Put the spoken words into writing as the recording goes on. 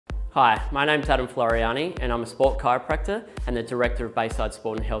Hi, my name's Adam Floriani and I'm a sport chiropractor and the director of Bayside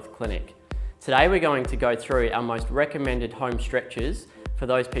Sport and Health Clinic. Today we're going to go through our most recommended home stretches for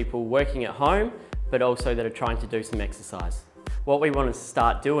those people working at home but also that are trying to do some exercise. What we want to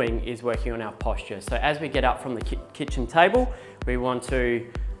start doing is working on our posture. So as we get up from the kitchen table, we want to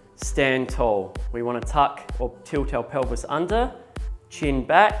stand tall. We want to tuck or tilt our pelvis under, chin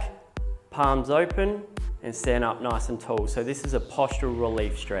back, palms open, and stand up nice and tall. So this is a postural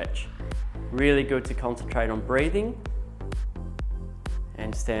relief stretch. Really good to concentrate on breathing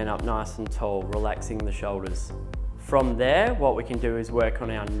and stand up nice and tall, relaxing the shoulders. From there, what we can do is work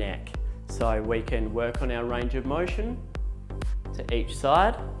on our neck. So we can work on our range of motion to each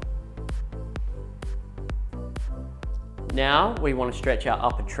side. Now we want to stretch our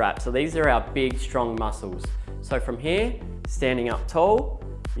upper trap. So these are our big, strong muscles. So from here, standing up tall,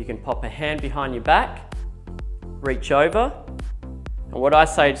 you can pop a hand behind your back, reach over, and what I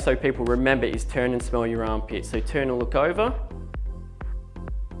say so people remember is turn and smell your armpit. So turn and look over,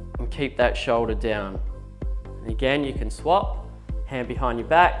 and keep that shoulder down. And again, you can swap, hand behind your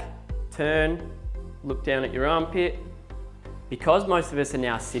back, turn, look down at your armpit. Because most of us are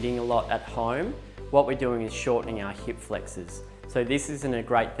now sitting a lot at home, what we're doing is shortening our hip flexors. So this isn't a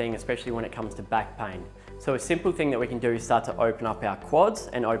great thing, especially when it comes to back pain. So a simple thing that we can do is start to open up our quads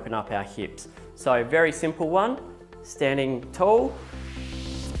and open up our hips. So a very simple one, standing tall,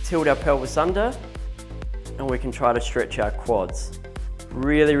 tilt our pelvis under, and we can try to stretch our quads.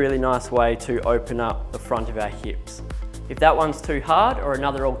 Really, really nice way to open up the front of our hips. If that one's too hard, or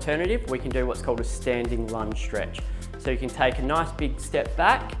another alternative, we can do what's called a standing lunge stretch. So you can take a nice big step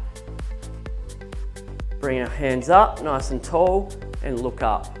back, bring our hands up nice and tall, and look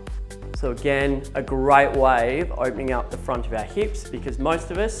up. So again, a great way of opening up the front of our hips because most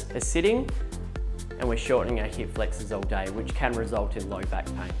of us are sitting and we're shortening our hip flexors all day, which can result in low back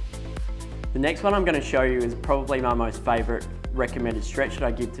pain. The next one I'm going to show you is probably my most favorite recommended stretch that I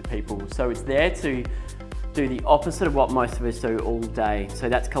give to people. So it's there to do the opposite of what most of us do all day. So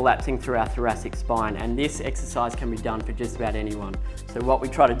that's collapsing through our thoracic spine, and this exercise can be done for just about anyone. So what we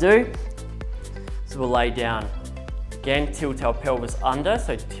try to do is we'll lay down. Again, tilt our pelvis under,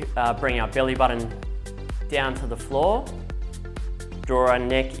 so bring our belly button down to the floor, draw our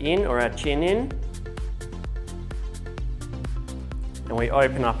neck in or our chin in, and we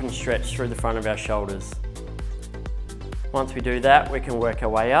open up and stretch through the front of our shoulders. Once we do that, we can work our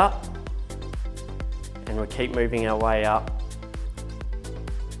way up, and we'll keep moving our way up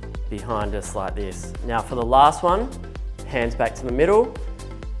behind us like this. Now for the last one, hands back to the middle,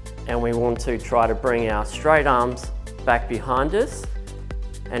 and we want to try to bring our straight arms back behind us.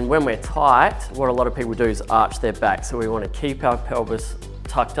 And when we're tight, what a lot of people do is arch their back. So we want to keep our pelvis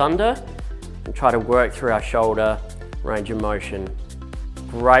tucked under and try to work through our shoulder range of motion.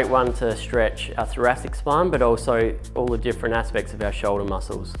 Great one to stretch our thoracic spine, but also all the different aspects of our shoulder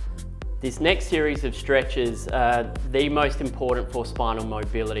muscles. This next series of stretches are the most important for spinal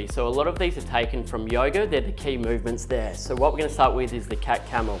mobility. So a lot of these are taken from yoga. They're the key movements there. So what we're going to start with is the cat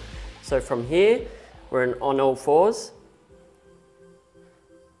camel. So from here, we're on all fours.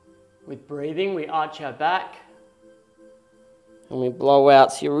 With breathing, we arch our back and we blow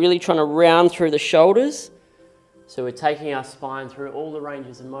out. So you're really trying to round through the shoulders. So we're taking our spine through all the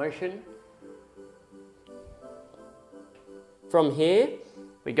ranges of motion. From here,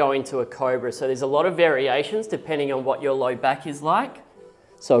 we go into a cobra. So there's a lot of variations depending on what your low back is like.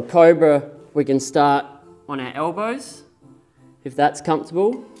 So a cobra, we can start on our elbows. If that's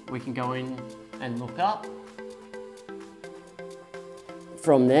comfortable, we can go in and look up.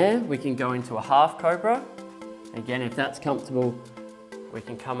 From there, we can go into a half cobra. Again, if that's comfortable, we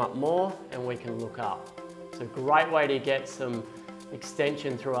can come up more and we can look up. It's a great way to get some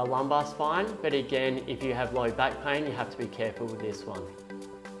extension through our lumbar spine, but again, if you have low back pain, you have to be careful with this one.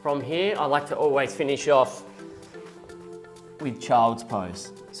 From here, I like to always finish off with child's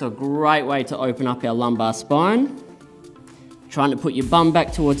pose. So a great way to open up our lumbar spine. Trying to put your bum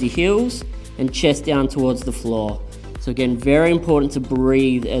back towards your heels and chest down towards the floor. So again, very important to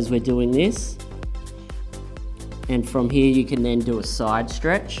breathe as we're doing this. And from here, you can then do a side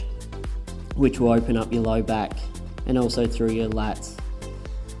stretch, which will open up your low back and also through your lats.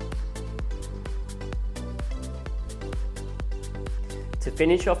 To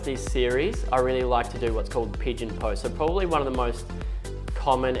finish off this series, I really like to do what's called pigeon pose. So probably one of the most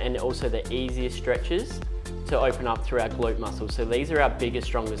common and also the easiest stretches to open up through our glute muscles. So these are our biggest,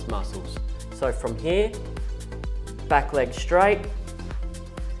 strongest muscles. So from here, back leg straight.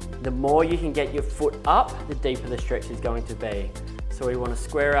 The more you can get your foot up, the deeper the stretch is going to be. So we want to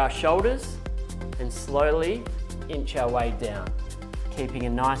square our shoulders and slowly inch our way down. keeping a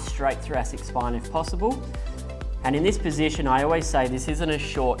nice straight thoracic spine if possible. And in this position, I always say this isn't a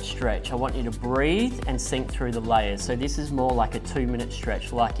short stretch. I want you to breathe and sink through the layers. So this is more like a 2-minute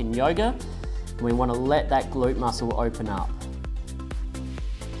stretch, like in yoga. We want to let that glute muscle open up.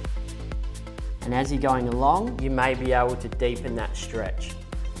 And as you're going along, you may be able to deepen that stretch.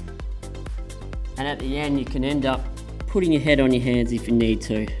 And at the end, you can end up putting your head on your hands if you need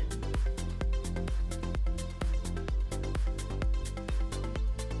to.